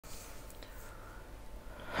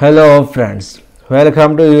Hello friends,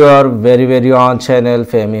 welcome to your very own channel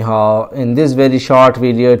Femi How. In this very short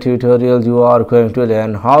video tutorial you are going to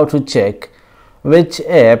learn how to check which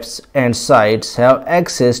apps and sites have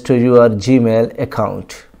access to your Gmail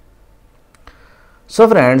account. So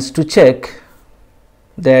friends, to check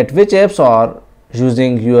that which apps are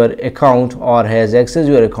using your account or has access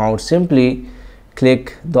to your account, simply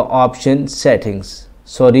click the option settings.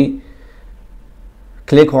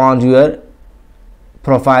 Click on your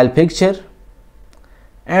profile picture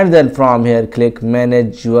and then from here click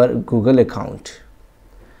manage your Google account.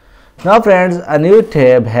 Now friends, a new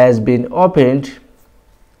tab has been opened.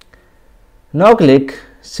 Now click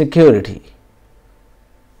security.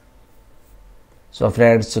 So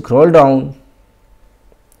friends, scroll down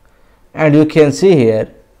and you can see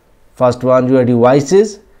here, first one your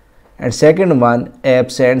devices and second one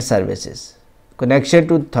apps and services, connection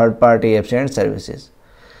to third party apps and services.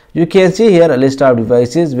 You can see here a list of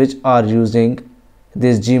devices which are using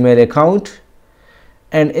this Gmail account,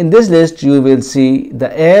 and in this list you will see the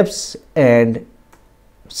apps and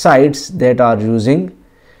sites that are using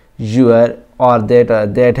your or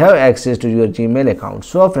that have access to your Gmail account.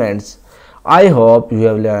 So friends, I hope you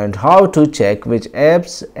have learned how to check which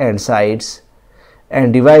apps and sites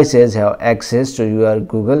and devices have access to your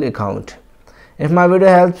Google account. If my video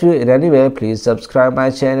helps you in any way, please subscribe my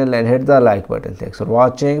channel and hit the like button. Thanks for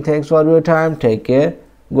watching. Thanks for your time. Take care.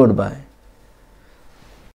 Goodbye.